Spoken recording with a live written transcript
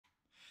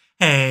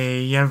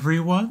Hey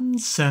everyone,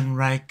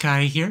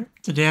 Senraikai here.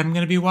 Today I'm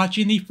going to be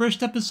watching the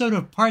first episode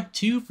of part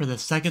 2 for the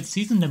second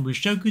season of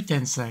Mushoku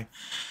Tensei.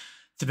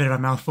 It's a bit of a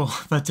mouthful,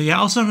 but yeah,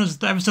 also known as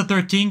episode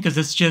 13 because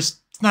it's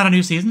not a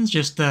new season, it's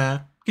just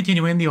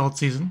continuing the old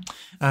season.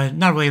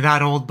 Not really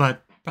that old,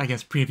 but I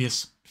guess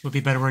previous would be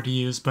a better word to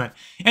use. But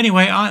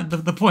anyway,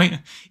 the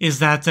point is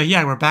that,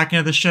 yeah, we're back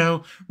into the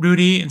show.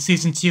 Rudy, in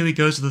season 2, he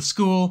goes to the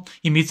school.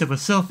 He meets up with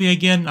Sylphie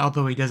again,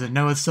 although he doesn't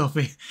know it's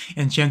Sylphie.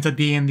 And she ends up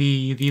being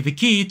the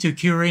key to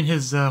curing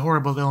his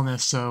horrible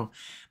illness. So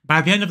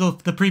by the end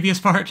of the previous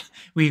part,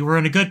 we were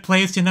in a good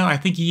place, you know. I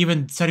think he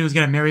even said he was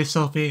going to marry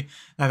Sylphie.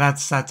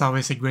 That's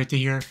obviously great to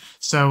hear.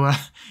 So,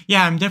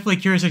 yeah, I'm definitely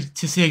curious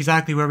to see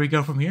exactly where we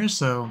go from here.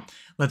 So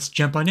let's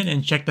jump on in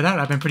and check that out.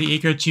 I've been pretty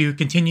eager to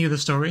continue the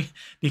story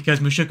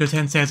because Mushoku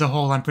Tensei as a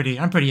whole, I'm pretty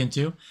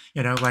into.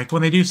 You know, like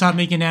when they do stop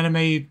making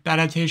anime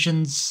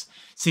adaptations,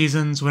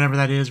 seasons, whenever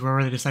that is,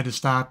 wherever they decide to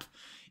stop,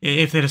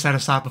 if they decide to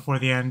stop before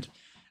the end,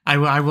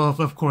 I will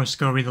of course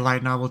go read the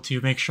light novel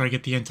to make sure I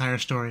get the entire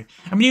story.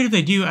 I mean, even if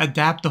they do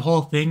adapt the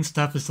whole thing,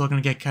 stuff is still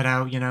going to get cut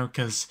out, you know,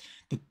 because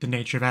the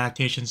nature of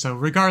adaptation. So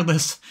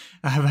regardless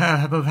of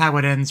how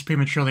it ends,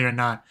 prematurely or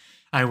not,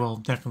 I will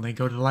definitely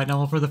go to the light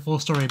novel for the full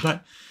story.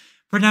 But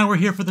for now, we're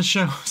here for the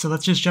show, so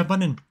let's just jump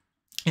on in.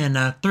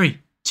 And 3,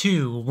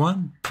 2,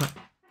 1, play.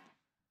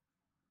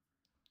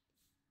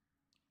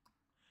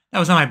 That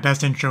was not my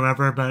best intro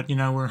ever, but you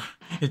know,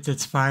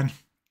 it's fine.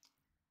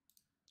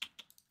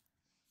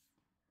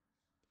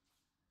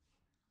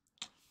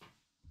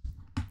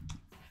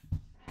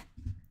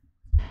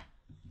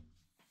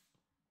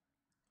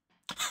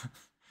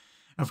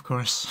 Of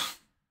course.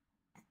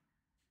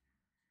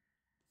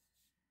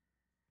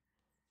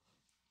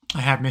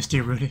 I have missed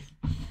you, Rudy.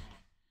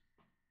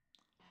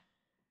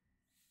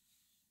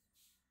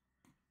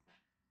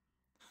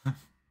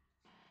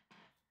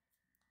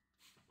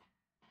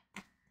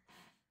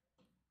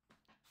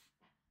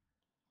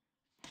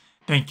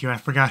 Thank you, I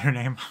forgot her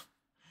name.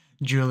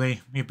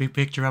 Julie, we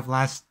picked her up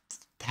last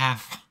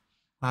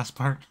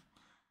part.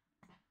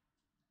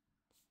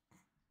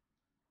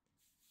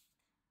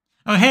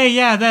 Oh hey,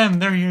 yeah, them,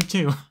 they're here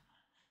too.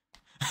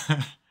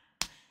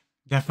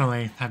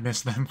 Definitely, I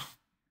miss them.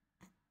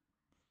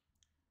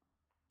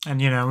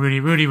 And you know,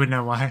 Rudy would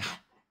know why.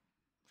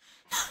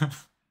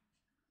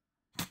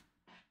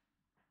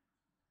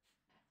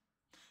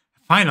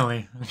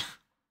 Finally.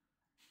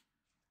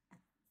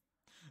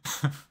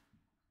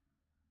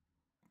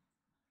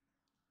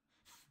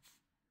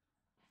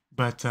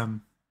 But,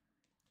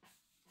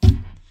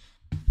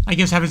 I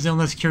guess having someone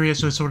less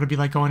curious would sort of be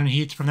like going in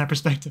heat from that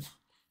perspective.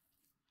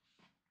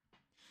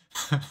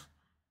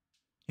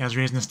 He has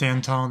reason to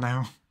stand tall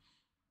now.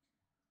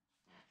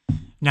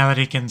 Now that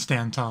he can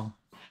stand tall.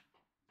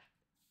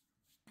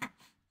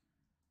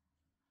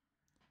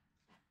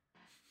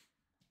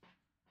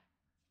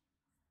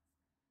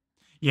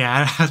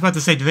 Yeah, I was about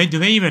to say, do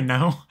they even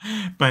know?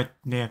 But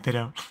yeah, they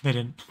don't. They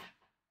didn't.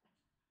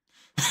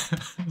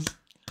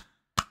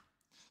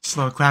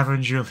 Slow Clapper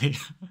and Julie.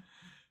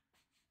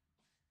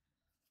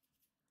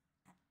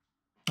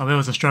 Oh, it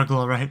was a struggle,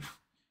 all right.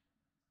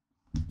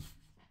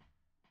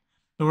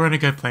 But we're in a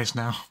good place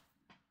now.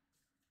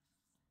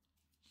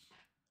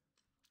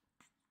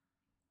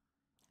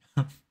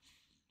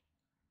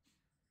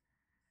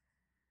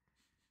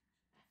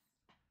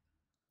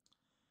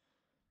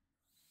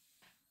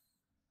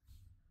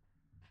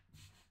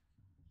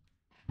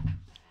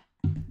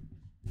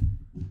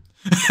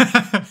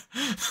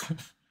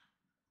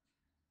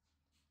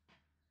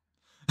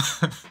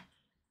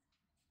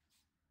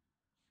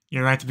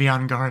 You're right to be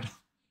on guard.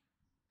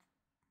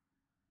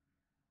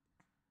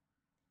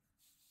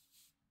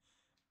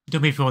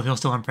 Don't be fooled, he'll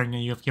still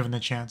impregnate you if given the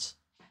chance.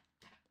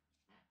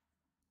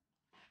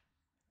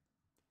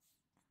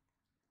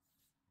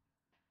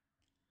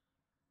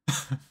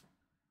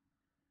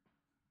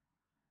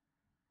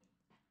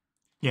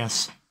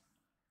 Yes.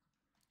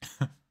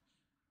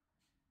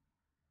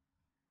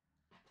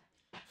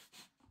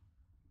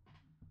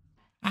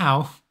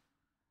 Ow.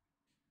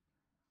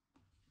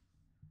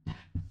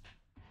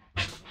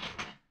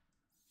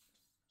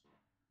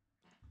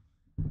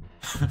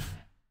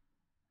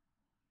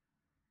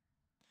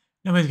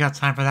 Nobody's got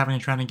time for that when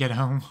you're trying to get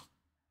home.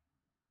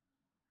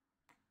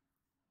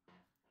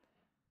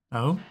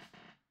 Oh?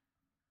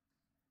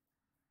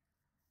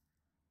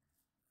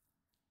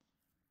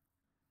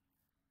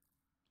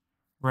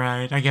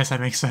 Right, I guess that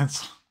makes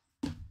sense.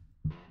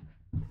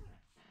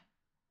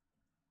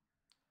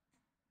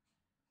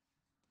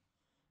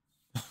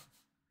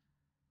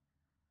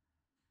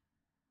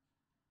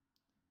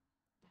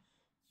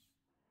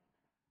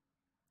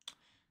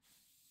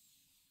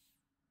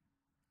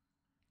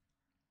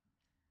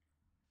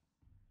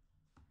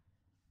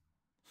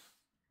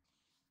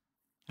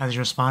 Has he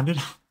responded?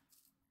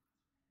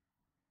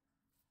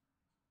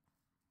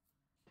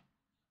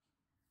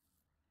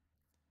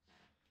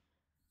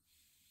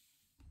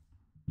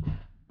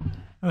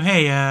 Oh,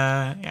 hey,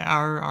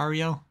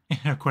 Ariel?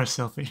 Of course,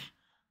 Sylphie.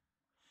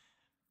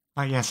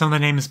 Yeah, some of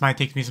the names might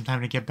take me some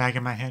time to get back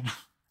in my head.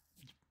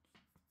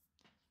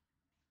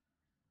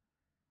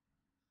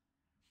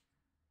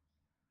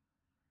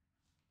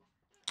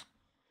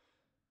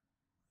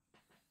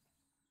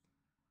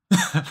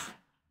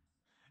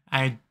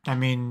 I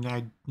mean,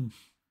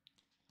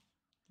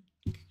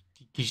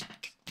 you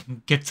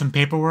get some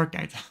paperwork.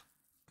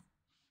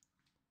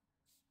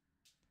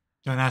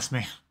 Don't ask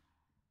me.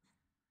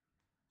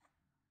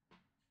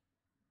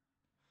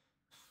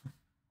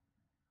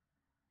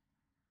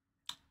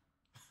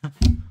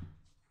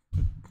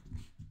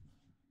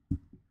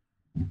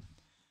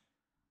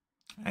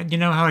 You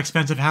know how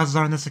expensive houses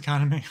are in this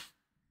economy?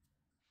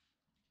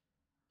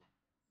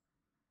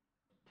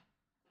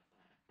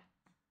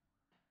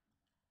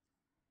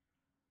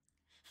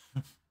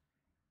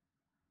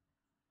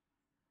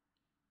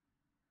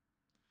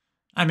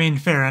 I mean,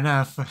 fair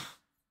enough.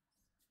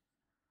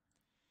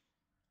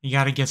 You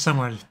gotta get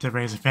somewhere to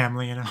raise a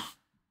family, you know?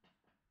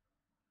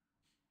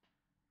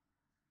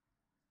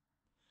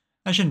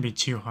 That shouldn't be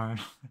too hard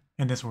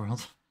in this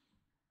world.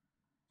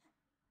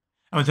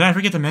 Oh, did I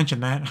forget to mention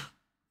that?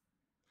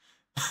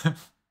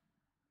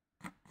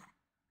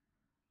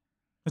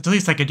 It's the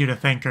least I could do to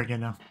thank her, you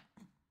know?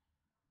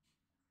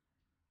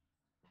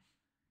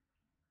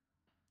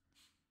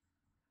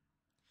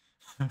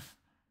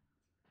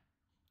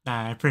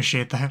 I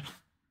appreciate that.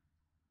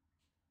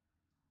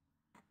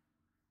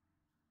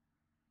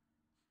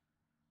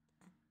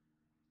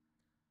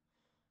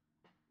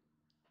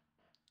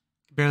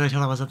 Barely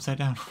tell I was upside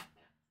down.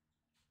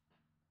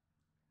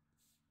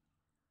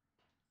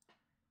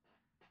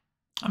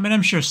 I mean,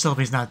 I'm sure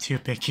Sylvie's not too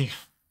picky.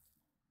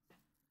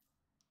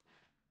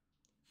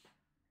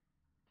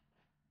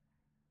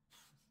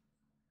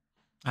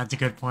 That's a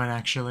good point,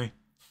 actually.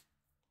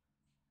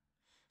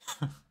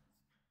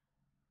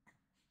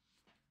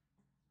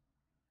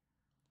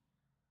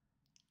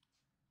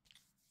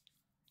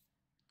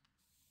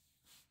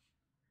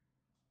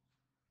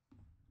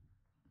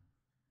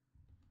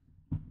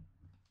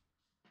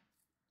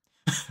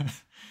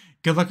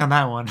 Good luck on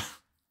that one.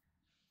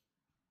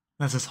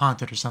 Unless it's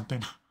haunted or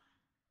something.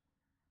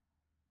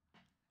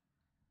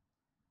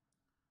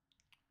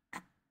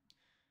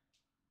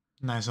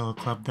 Nice little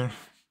club there.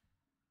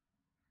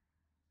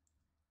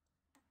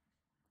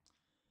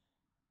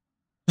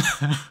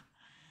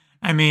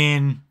 I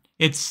mean,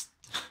 it's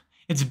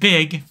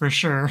big for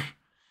sure.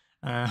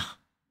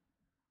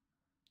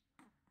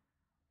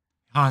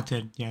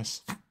 Haunted,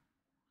 yes.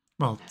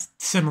 Well,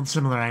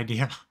 similar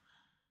idea.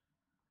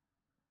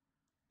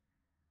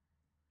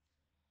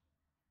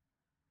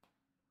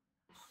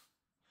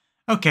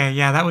 Okay,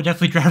 yeah, that would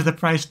definitely drive the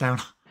price down.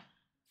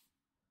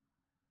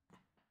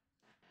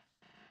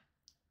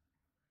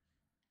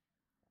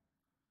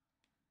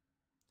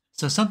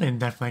 So something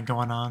definitely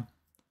going on.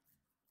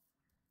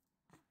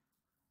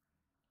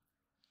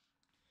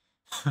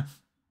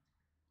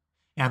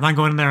 Yeah, I'm not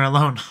going in there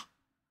alone.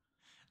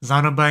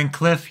 Zanoba and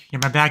Cliff,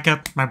 you're my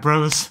backup, my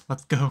bros.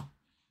 Let's go.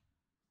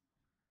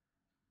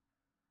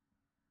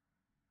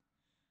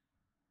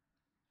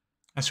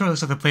 I swear it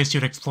looks like the place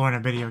you'd explore in a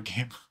video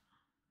game.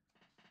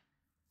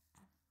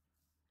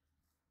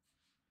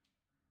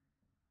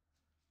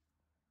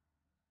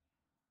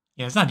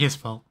 Yeah, it's not his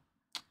fault.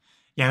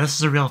 Yeah, this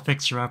is a real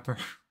fixer-upper.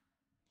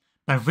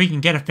 But if we can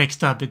get it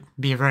fixed up, it'd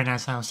be a very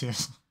nice house,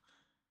 yes.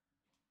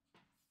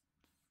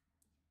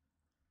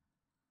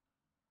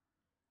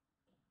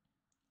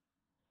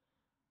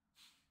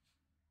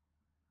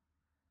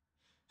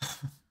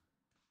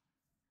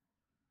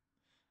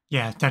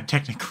 Yeah,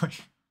 technically.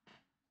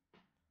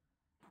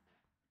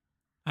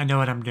 I know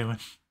what I'm doing.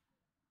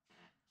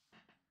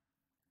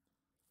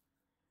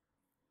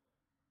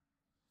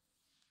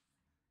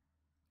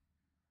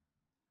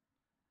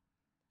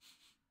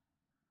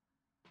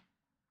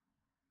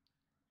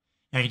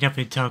 Yeah, you can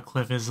definitely tell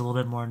Cliff is a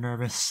little bit more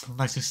nervous,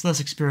 less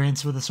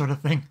experience with this sort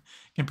of thing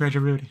compared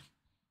to Rudy.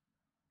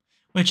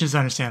 Which is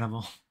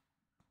understandable.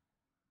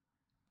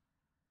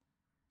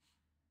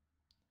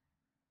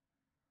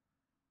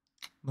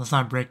 Let's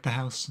not break the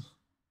house.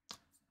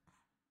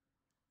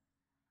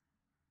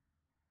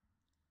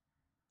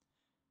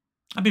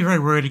 I'd be very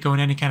worried to go in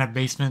any kind of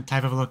basement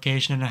type of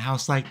location in a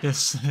house like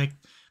this. Like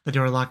the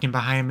door locking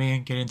behind me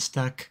and getting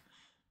stuck.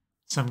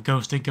 Some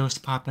ghosted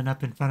ghost popping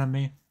up in front of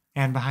me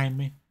and behind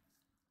me.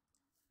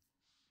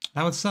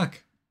 That would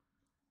suck.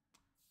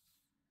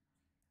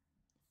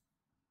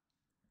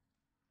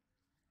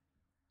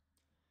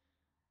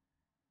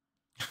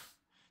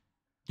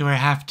 Do I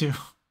have to?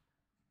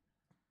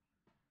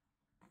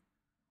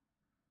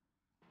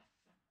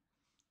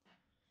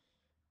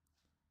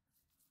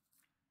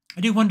 I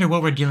do wonder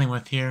what we're dealing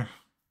with here.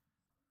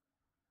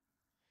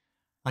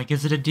 Like,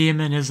 is it a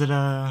demon? Is it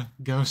a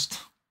ghost?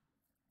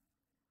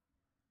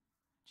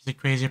 Is it a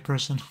crazy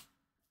person?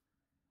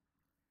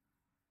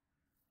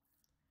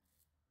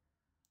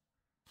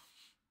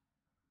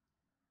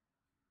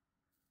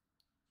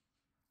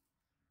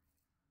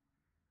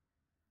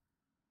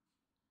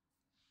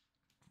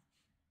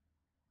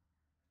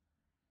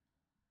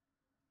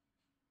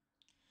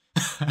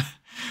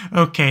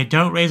 Okay,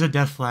 don't raise a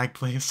death flag,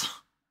 please.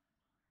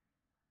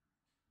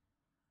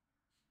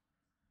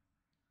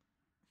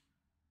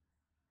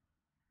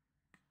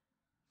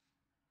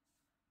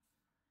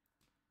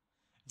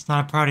 It's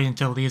not a party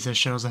until Lisa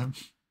shows up.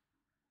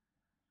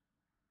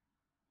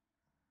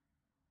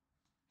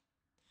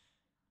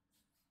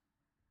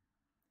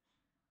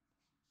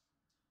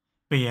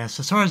 But yes,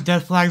 as far as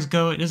death flags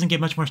go, it doesn't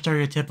get much more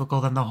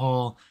stereotypical than the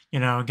whole,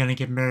 gonna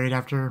get married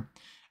after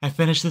I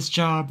finish this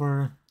job,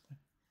 or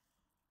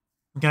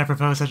I'm gonna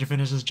propose after I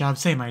finish this job.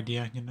 Same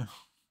idea.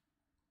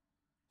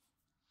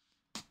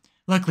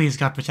 Luckily, he's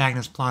got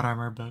protagonist plot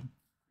armor, but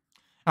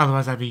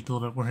otherwise I'd be a little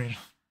bit worried.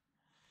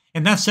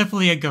 And that's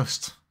definitely a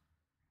ghost.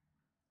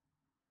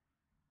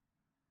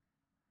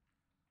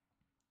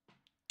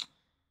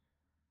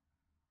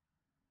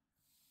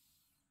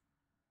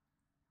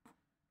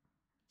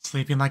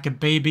 Sleeping like a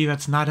baby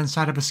that's not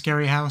inside of a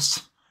scary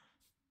house.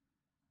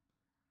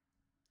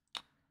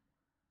 I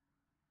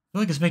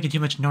feel like it's making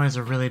too much noise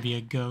to really be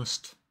a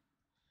ghost.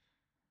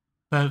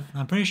 But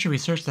I'm pretty sure we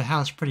searched the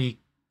house pretty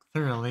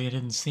thoroughly. I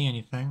didn't see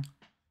anything.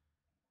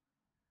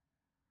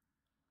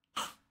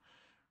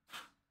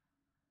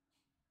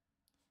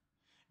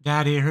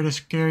 Daddy, I heard a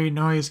scary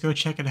noise. Go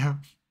check it out.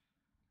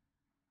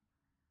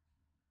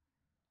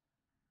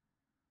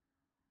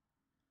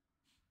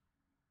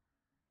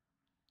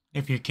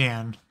 If you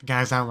can. The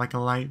guy's out like a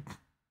light.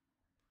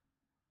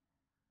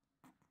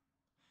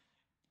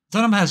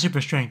 Zonam has super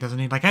strength, doesn't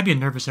he? Like, I'd be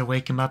nervous to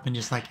wake him up and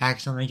just, like,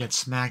 accidentally get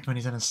smacked when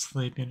he's in his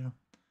sleep.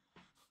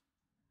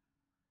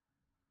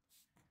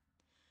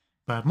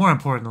 But more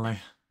importantly,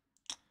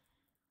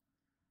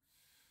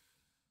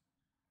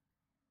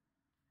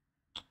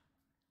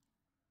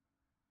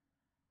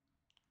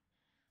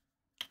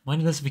 when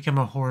did this become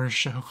a horror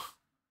show?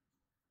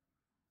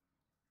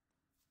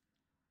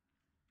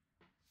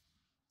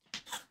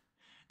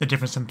 The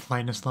difference in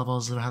politeness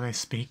levels of how they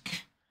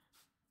speak.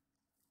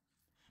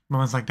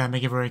 Moments like that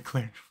make it very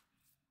clear.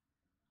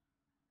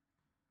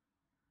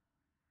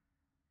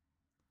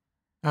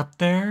 Up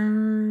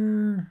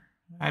there...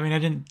 I mean, I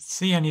didn't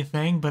see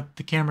anything, but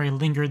the camera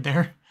lingered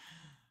there.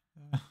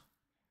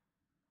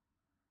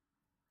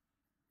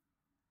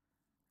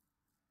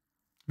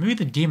 Maybe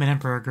the Demon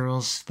Emperor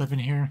girls live in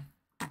here.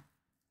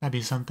 That'd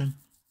be something. I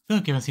feel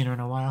like I haven't seen her in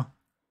a while.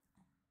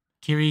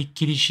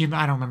 Kirishima,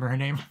 I don't remember her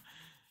name.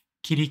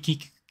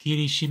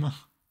 Kirishima.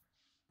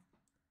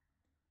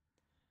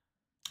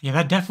 Yeah,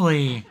 that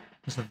definitely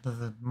was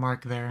the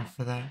mark there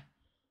for that.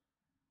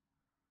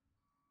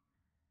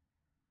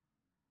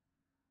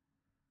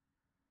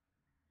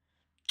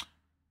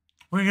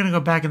 We're gonna go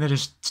back and they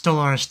just stole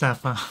all our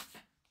stuff, huh?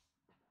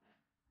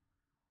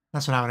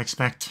 That's what I would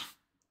expect.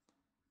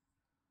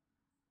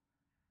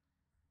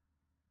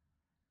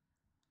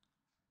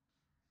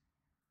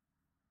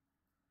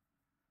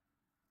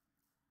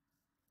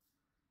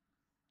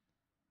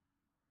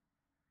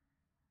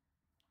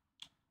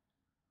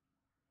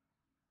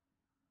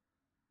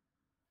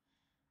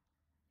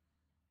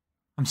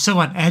 I'm so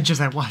on edge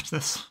as I watch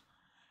this.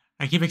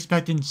 I keep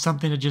expecting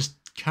something to just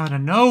kind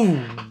of...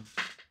 No!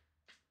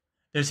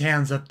 There's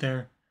hands up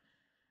there.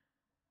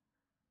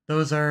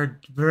 Those are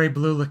very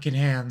blue-looking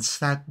hands.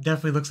 That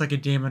definitely looks like a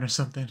demon or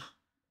something.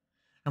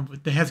 And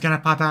the head's gonna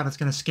pop out, it's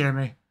gonna scare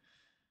me.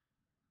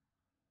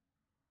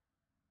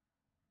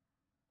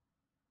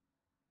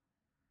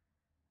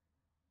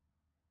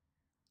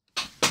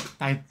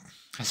 I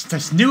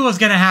just knew it was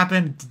gonna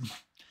happen.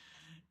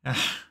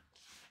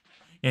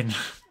 And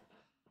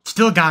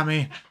still got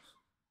me.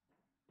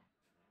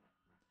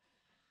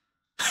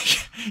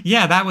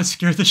 Yeah, that would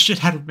scare the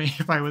shit out of me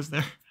if I was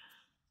there.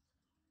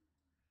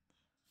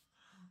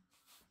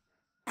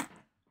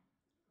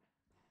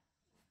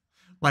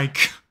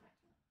 Like...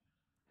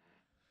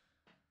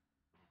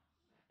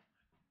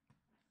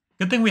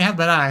 Good thing we have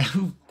that eye.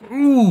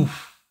 Ooh.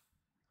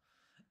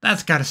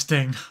 That's gotta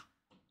sting.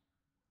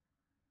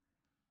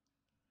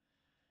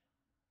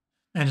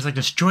 And just like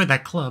destroy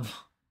that club.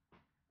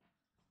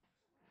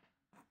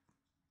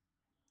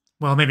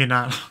 Well, maybe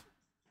not.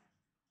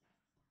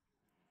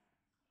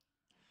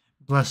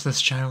 Bless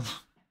this child.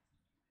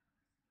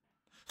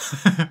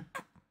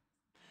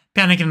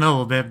 Panicking a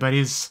little bit, but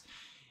he's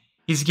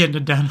getting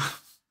it done.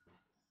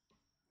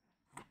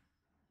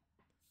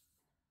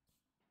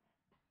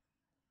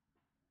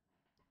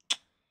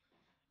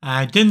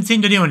 I didn't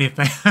seem to do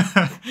anything.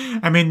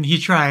 I mean, he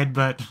tried,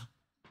 but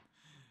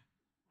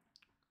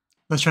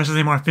let's try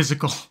something more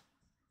physical.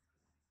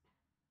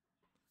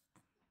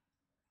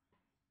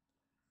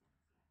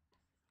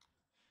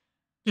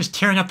 Just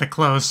tearing up the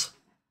clothes.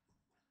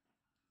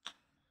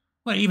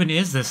 What even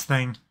is this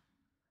thing?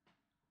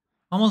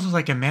 Almost looks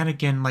like a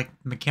mannequin, like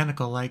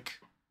mechanical, like.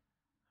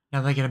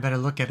 Now that I get a better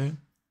look at it.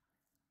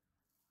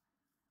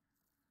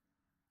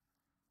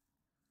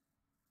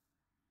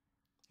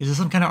 Is this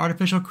some kind of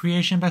artificial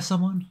creation by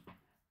someone?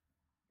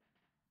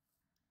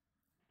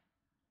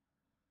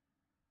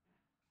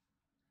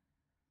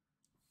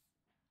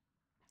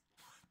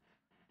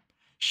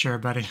 Sure,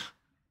 buddy.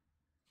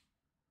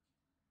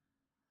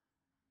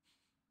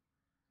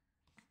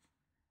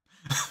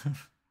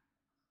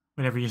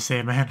 Whatever you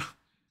say, man.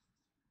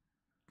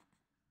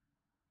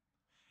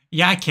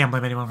 Yeah, I can't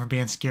blame anyone for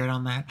being scared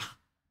on that.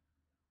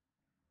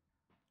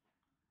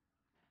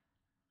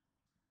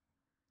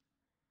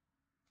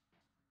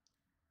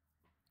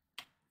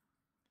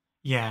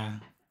 Yeah.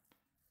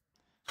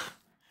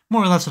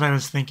 More or less what I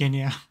was thinking,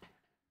 yeah.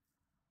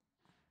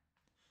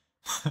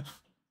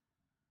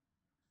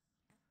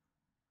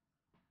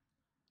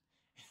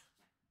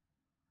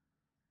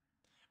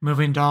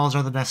 Moving dolls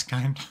are the best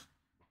kind.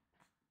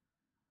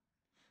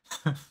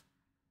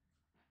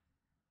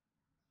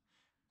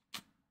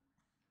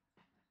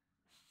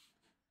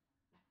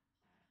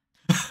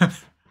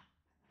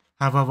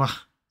 How about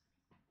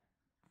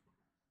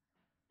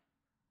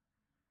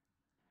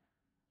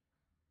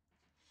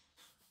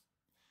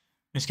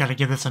just gotta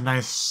give this a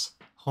nice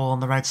hole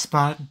in the right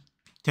spot.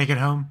 Take it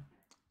home.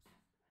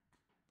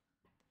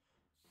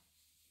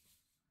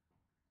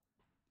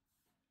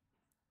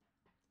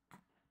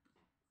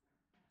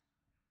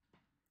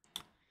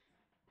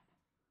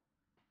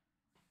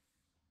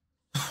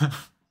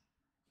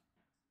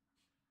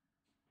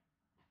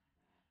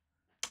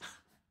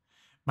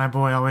 My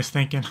boy always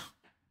thinking.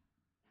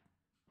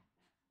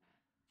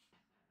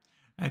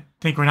 I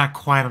think we're not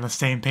quite on the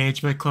same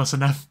page, but close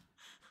enough.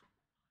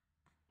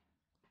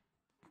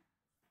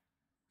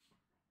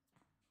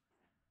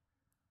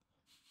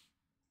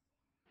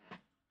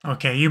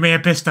 Okay, you may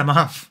have pissed them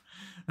off.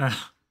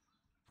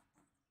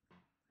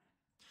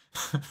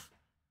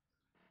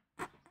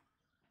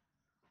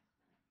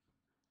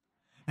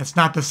 It's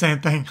not the same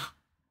thing.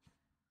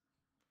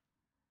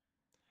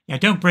 Yeah,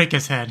 don't break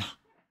his head.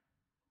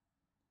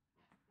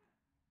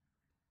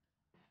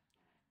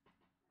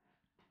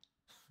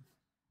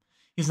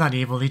 He's not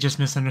evil, he just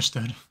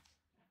misunderstood.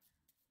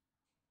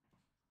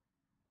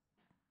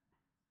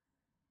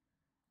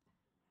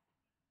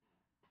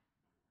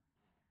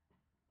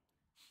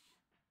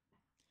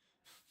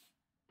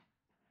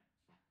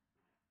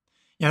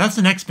 Yeah, that's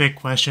the next big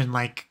question,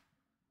 like,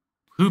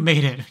 who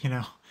made it, you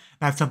know?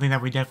 That's something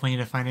that we definitely need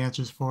to find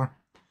answers for.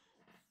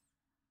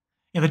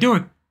 Yeah, the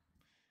door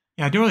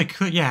really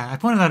could, yeah, I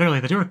pointed out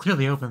earlier, the door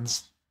clearly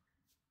opens.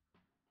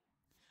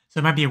 So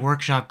it might be a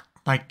workshop,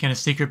 like, in a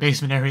secret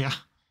basement area.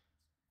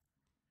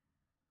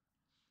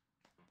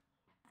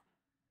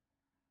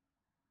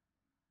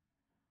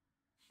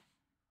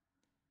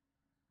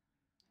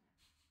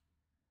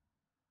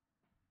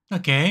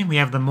 Okay, we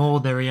have the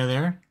mold area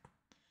there.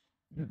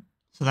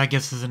 So that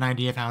gives us an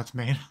idea of how it's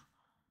made.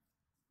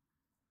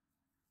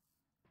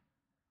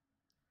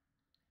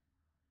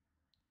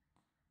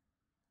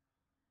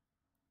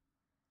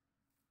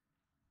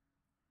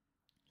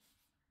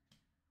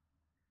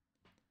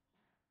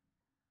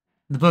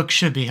 The book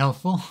should be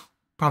helpful.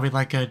 Probably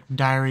like a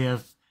diary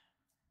of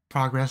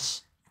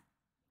progress.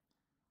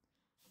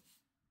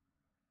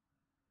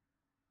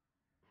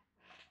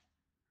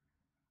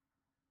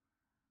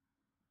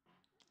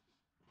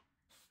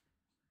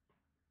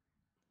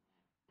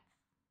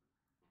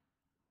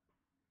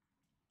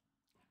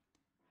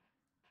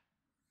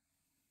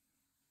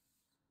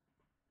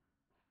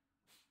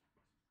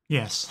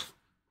 Yes.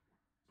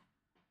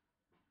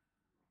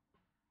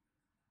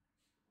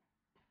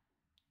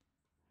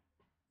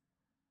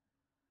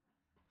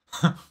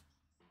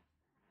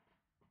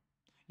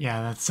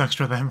 Yeah, that sucks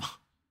for them.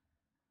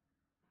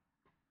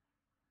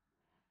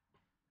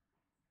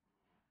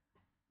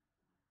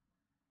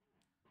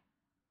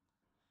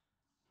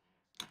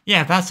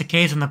 Yeah, if that's the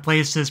case, then the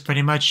place is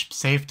pretty much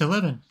safe to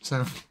live in,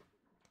 so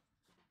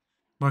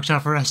works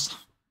out for us.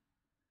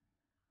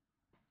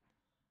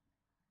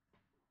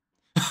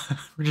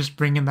 We're just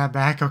bringing that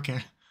back?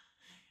 Okay.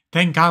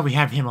 Thank God we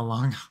have him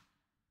along.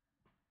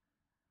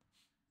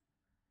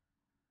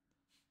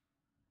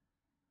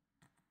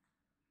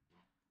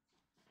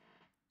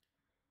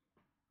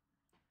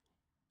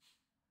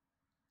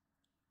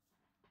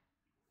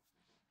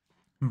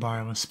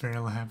 Borrow a spare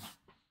lab.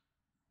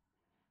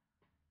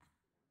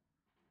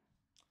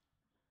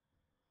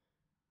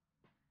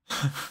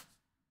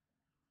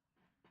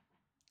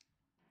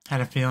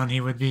 Had a feeling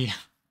he would be.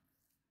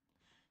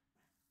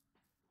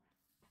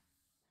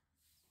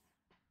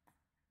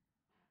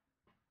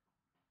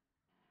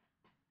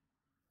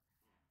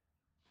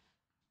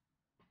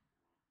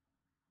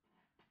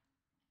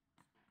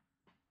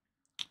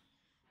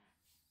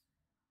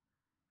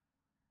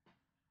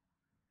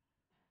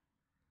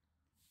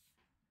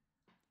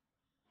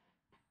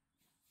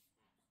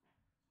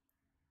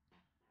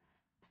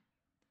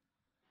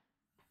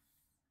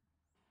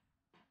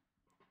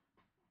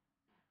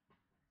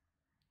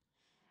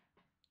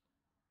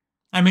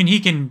 I mean,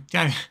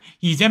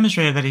 he's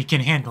demonstrated that he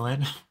can handle it.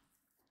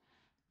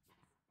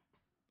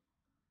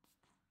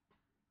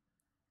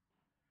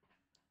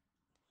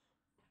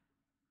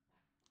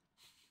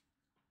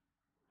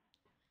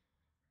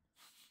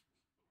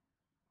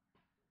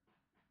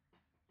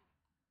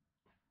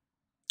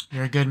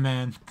 You're a good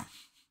man.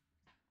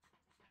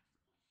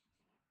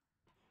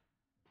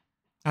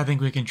 I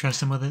think we can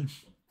trust him with it.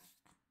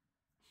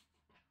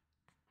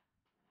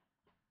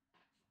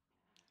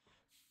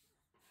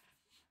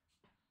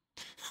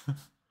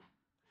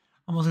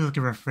 Almost looks like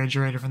a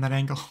refrigerator from that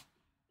angle.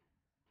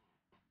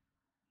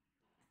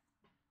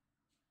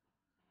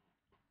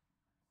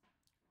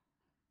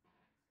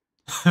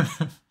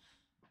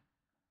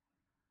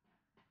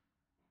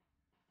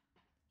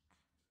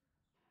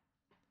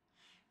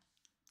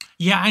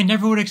 Yeah, I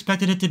never would have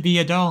expected it to be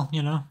a doll,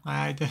 you know?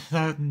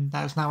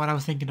 That's not what I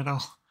was thinking at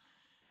all.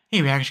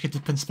 Hey, we actually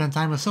get to spend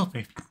time with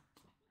Sophie.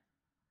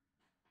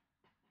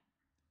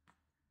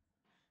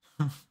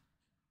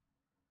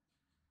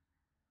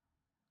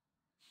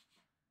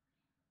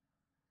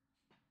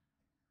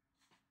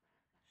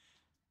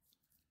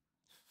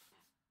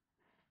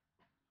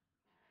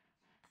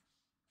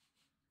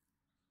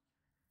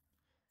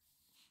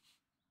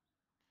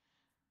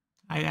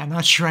 I'm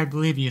not sure I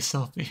believe you,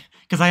 Sophie.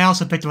 Because I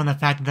also picked up on the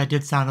fact that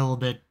did sound a little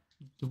bit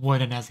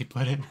wooden, as he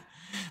put it.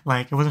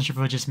 Like, I wasn't sure if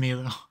it was just me,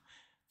 though.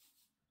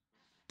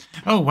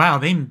 Oh, wow,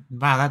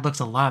 wow, that looks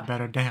a lot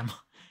better, damn.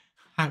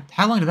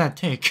 How long did that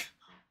take?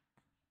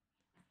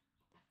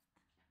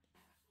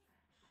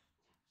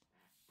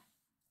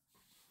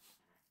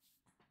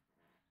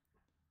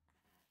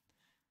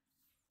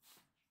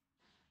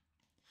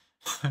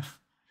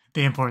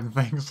 The important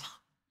things.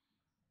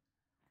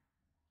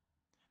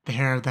 The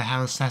hair of the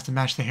house has to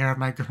match the hair of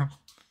my girl.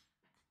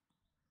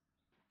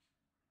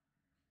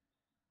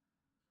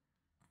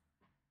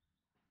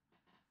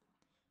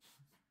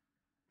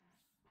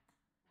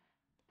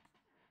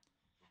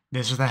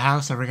 This is the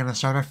house that we're gonna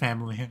start our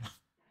family in.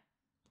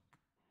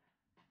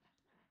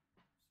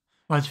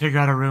 Let's figure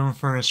out a room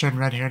for a certain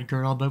red-haired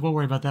girl, but we'll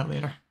worry about that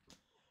later.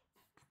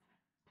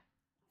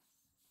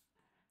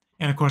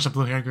 And of course a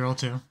blue-haired girl,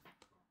 too.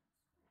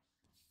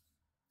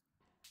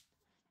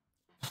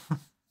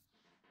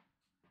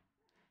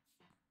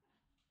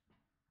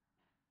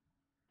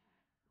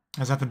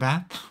 Is that the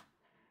bath?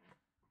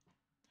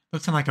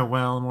 Looks like a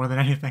well more than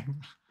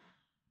anything.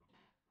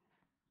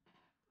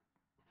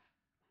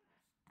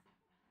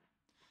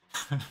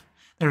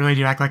 They really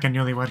do act like a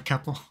newlywed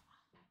couple.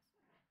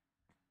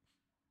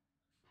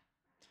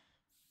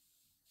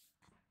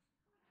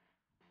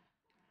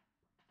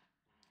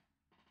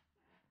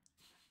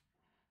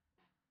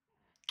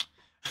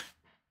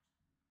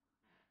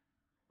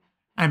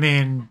 I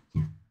mean,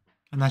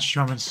 I'm not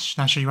sure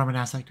you want me to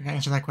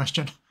answer that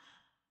question.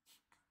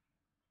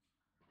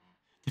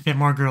 To fit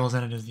more girls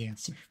in it is the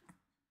answer.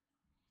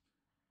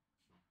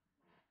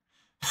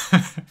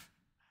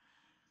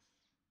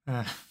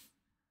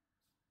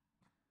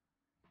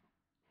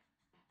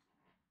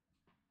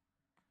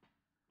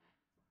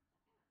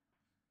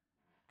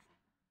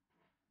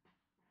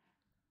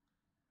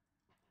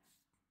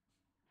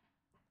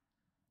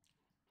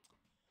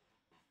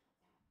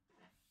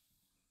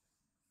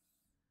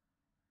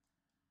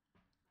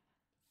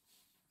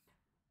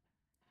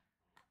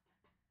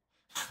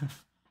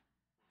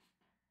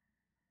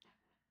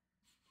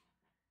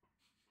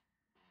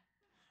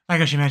 I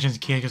guess she mentions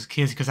kids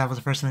because that was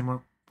the first thing where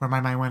my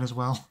mind went as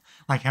well.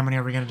 Like, how many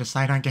are we going to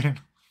decide on getting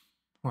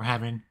or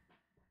having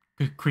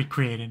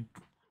created?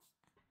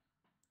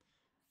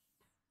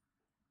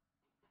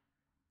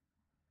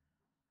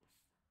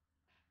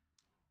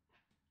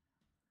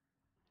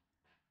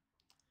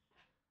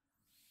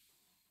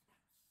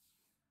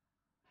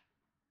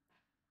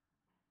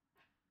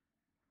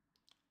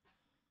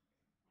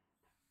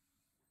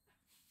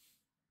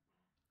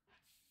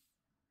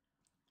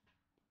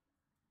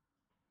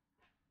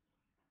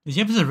 Is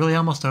the episode really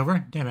almost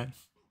over? Damn it.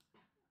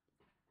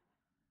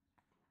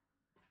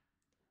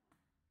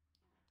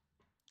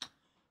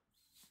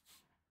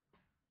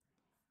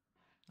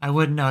 I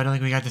wouldn't know. I don't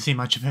think we got to see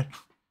much of it.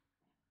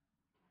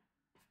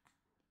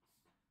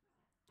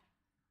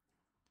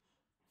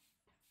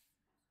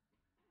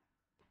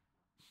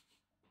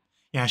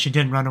 Yeah, she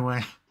didn't run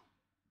away.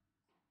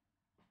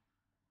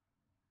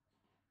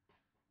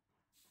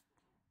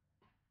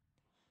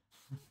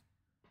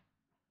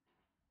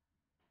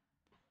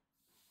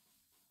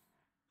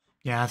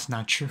 Yeah, that's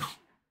not true.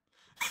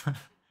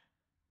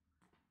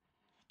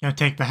 No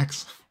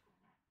take-backs.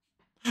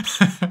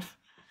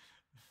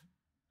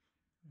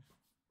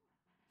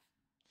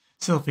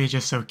 Sylvie's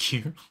just so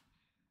cute.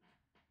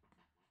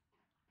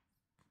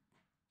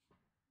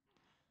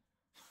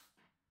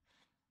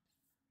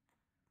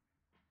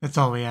 That's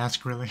all we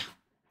ask, really.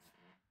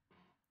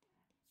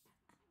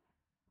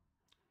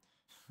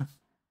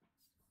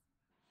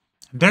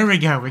 There we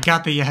go. We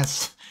got the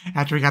yes.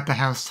 After we got the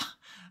house.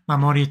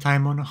 Mamori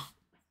Taimono.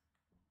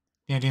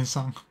 The Indian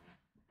song.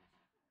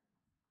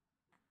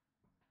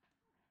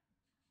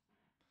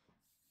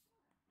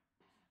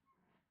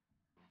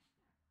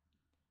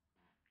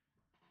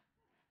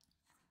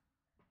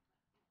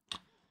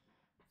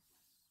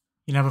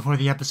 You know, before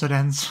the episode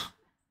ends,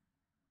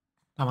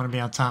 I want to be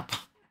on top.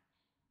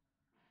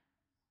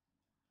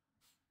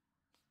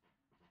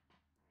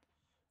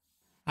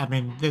 I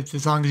mean,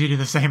 as long as you do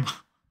the same.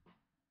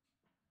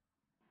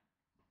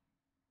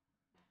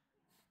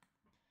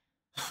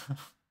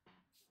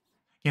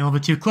 Getting a little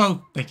bit too close.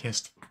 They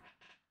kissed.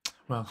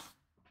 Well.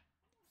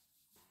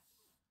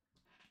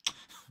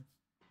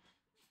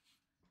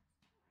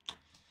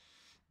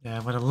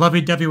 Yeah, what a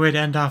lovey-dovey way to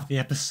end off the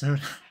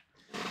episode.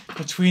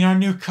 Between our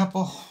new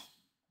couple.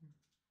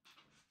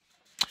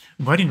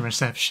 Wedding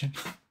reception.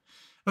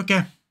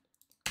 Okay.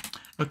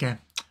 Okay.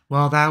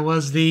 Well, that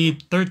was the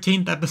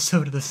 13th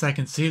episode of the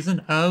second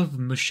season of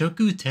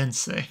Mushoku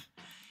Tensei.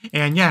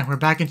 And yeah, we're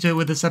back into it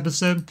with this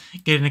episode,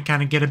 getting to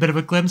kind of get a bit of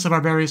a glimpse of our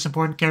various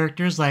important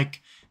characters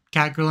like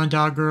cat girl and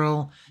dog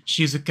girl,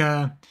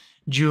 Shizuka,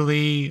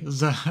 Julie,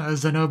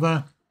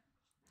 Zanoba,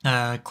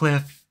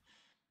 Cliff,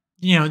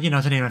 you know,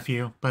 to name a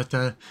few. But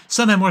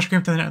some had more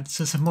screen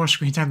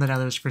time than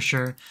others for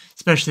sure.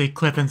 Especially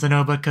Cliff and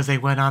Zanoba because they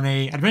went on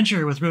a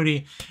adventure with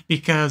Rudy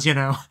because he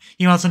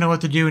wants to know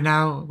what to do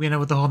now.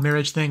 With the whole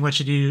marriage thing, what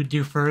should you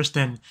do first?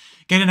 And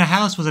getting a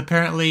house was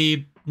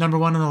apparently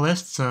 #1 on the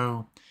list.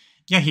 So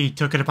yeah, he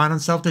took it upon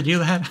himself to do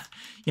that.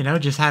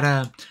 Just had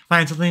to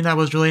find something that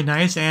was really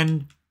nice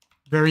and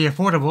very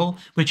affordable,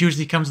 which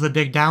usually comes with a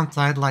big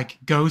downside like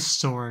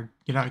ghosts or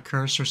a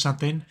curse or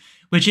something,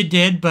 which it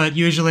did, but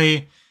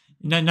usually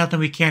nothing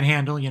we can't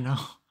handle,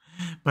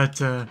 But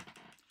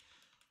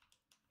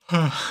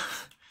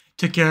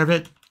took care of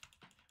it.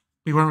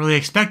 We weren't really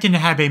expecting to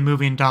have a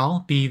moving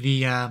doll be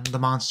the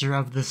monster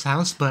of this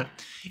house, but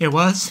it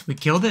was. We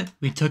killed it.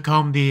 We took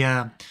home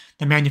the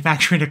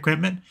manufacturing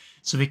equipment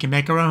so we can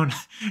make our own,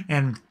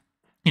 and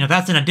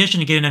that's in addition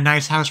to getting a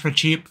nice house for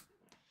cheap.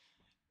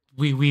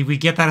 We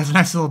get that as a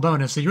nice little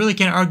bonus, so you really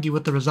can't argue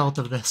with the result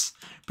of this.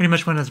 Pretty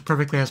much went as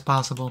perfectly as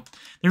possible.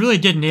 They really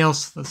did nail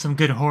some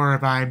good horror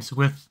vibes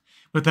with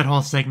that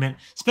whole segment,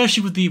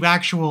 especially with the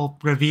actual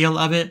reveal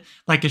of it.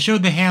 Like, it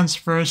showed the hands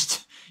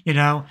first, and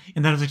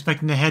then I was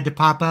expecting the head to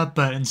pop up,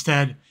 but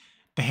instead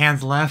the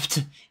hands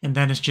left, and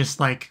then it's just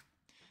like,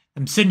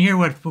 I'm sitting here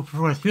for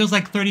what feels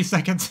like 30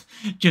 seconds,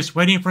 just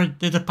waiting for it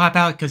to pop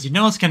out, because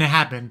it's going to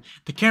happen.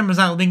 The camera's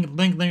not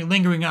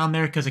lingering on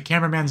there because the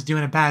cameraman's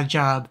doing a bad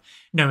job.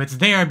 No, it's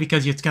there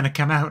because it's going to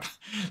come out.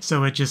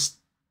 So it just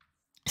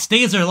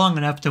stays there long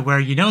enough to where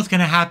it's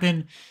going to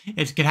happen.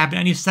 It's going to happen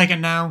any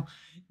second now.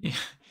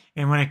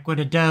 And when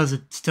it does,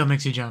 it still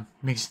makes you jump.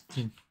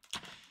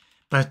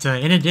 But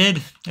and it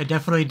did. It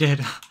definitely did.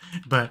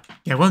 But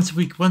yeah, once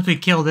we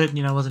killed it,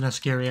 it wasn't as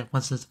scary.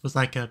 Once it was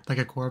like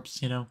a corpse,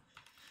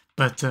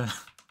 But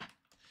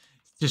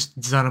just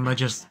Zanuma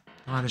just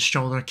on his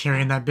shoulder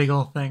carrying that big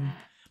old thing.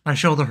 My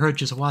shoulder hurt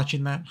just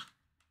watching that.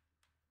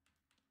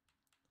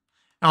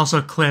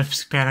 Also,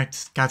 Cliff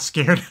panicked, got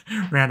scared,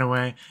 ran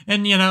away.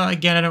 And,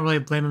 again, I don't really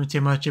blame him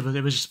too much. It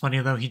was just funny,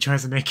 though. He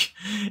tries to make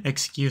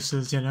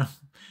excuses,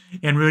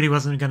 And Rudy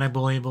wasn't going to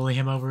bully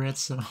him over it,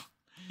 so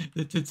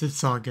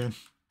it's all good.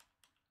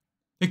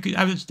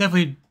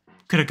 Definitely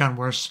could have gone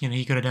worse.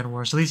 He could have done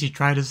worse. At least he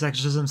tried his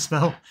exorcism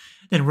spell.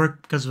 Didn't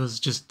work because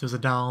it was a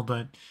doll,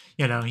 but,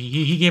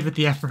 he gave it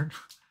the effort.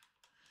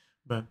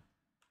 But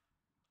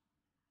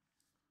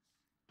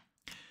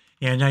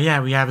and yeah,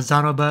 we have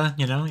Zanoba,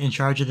 in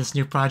charge of this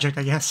new project,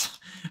 I guess.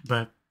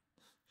 But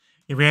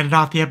we ended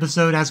off the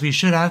episode as we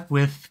should have,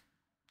 with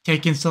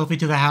taking Sophie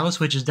to the house,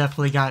 which has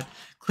definitely got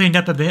cleaned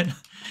up a bit,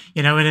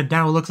 and it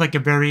now looks like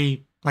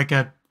like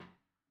a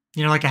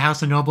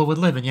house a noble would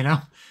live in,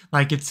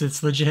 like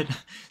it's legit.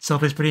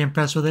 Sophie's pretty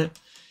impressed with it.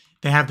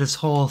 They have this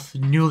whole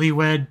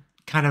newlywed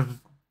kind of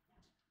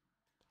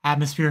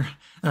atmosphere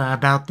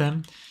about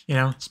them,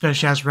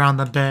 especially as around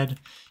the bed,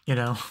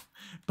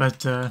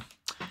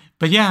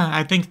 But yeah,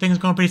 I think things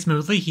are going pretty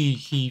smoothly.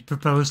 He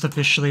proposed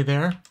officially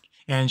there,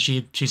 and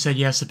she said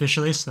yes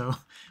officially, so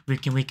we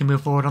can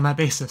move forward on that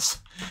basis.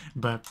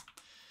 But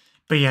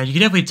yeah, you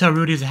can definitely tell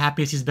Rudy's the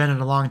happiest he's been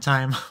in a long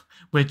time,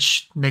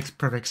 which makes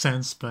perfect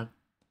sense. But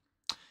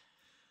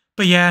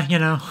yeah,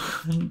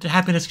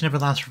 happiness can never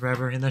last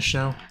forever in this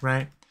show,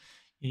 right?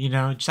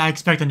 I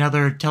expect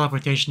another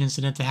teleportation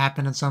incident to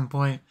happen at some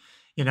point.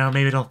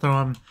 Maybe they'll throw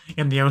him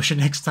in the ocean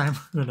next time.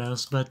 Who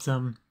knows? But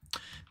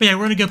yeah,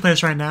 we're in a good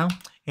place right now.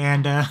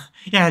 And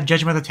yeah,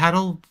 judging by the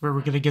title, we're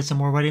going to get some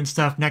more wedding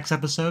stuff next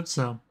episode.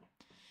 So,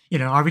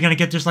 are we going to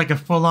get just like a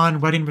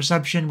full-on wedding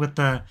reception with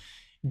the,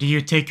 do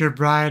you take your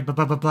bride, blah,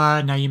 blah, blah,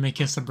 blah, now you may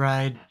kiss the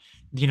bride,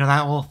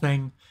 that whole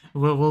thing.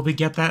 Will we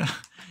get that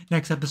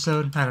next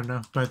episode? I don't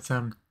know. But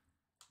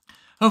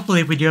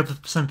hopefully if we do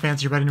have some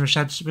fancy wedding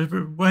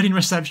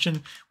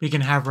reception, we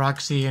can have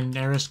Roxy and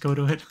Eris go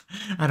to it.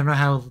 I don't know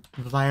how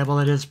viable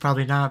it is.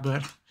 Probably not,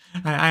 but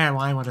I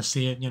want to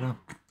see it,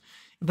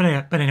 But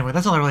anyway,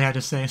 that's all I really had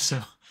to say.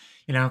 So,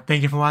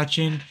 thank you for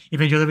watching. If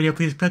you enjoyed the video,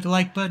 please click the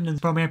like button and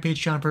follow me on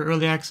Patreon for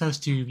early access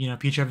to,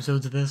 future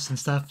episodes of this and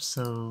stuff.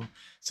 So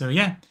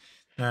yeah,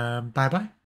 bye-bye.